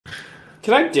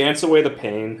Can I dance away the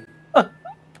pain? Oh,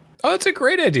 that's a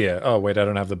great idea. Oh, wait, I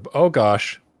don't have the... Oh,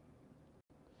 gosh.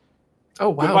 Oh,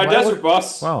 wow. Goodbye, desert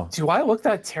bus. Wow. Do I look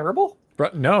that terrible?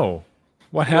 No.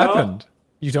 What happened?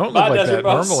 You don't look like that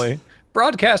normally.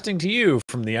 Broadcasting to you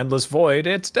from the endless void,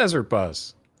 it's Desert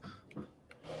Bus.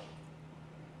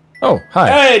 Oh, hi.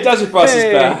 Hey, Desert Bus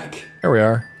is back. Here we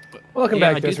are. Welcome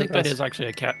back, I do Desert think Bus. that is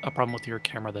actually a problem with your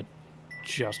camera that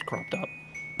just cropped up.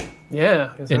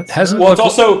 Yeah. It hasn't. Well, it's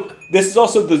also this is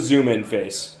also the zoom in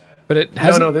face. But it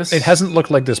hasn't. No, this. It hasn't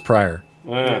looked like this prior.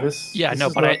 Yeah, this Yeah, this no,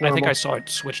 is but not I think I normal. saw it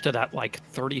switch to that like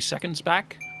 30 seconds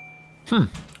back.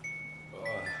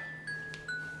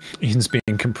 Ian's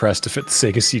being compressed to fit the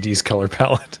Sega CD's color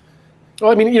palette.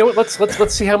 Well, I mean, you know what?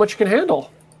 Let's see how much you can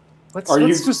handle. Are you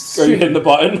hitting the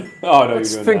button? Oh no,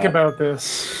 Let's you're doing think that. about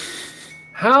this.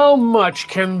 How much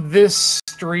can this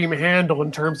stream handle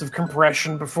in terms of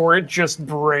compression before it just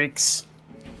breaks?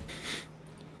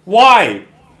 Why?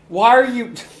 Why are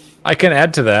you? I can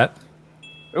add to that.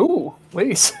 Ooh,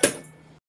 please.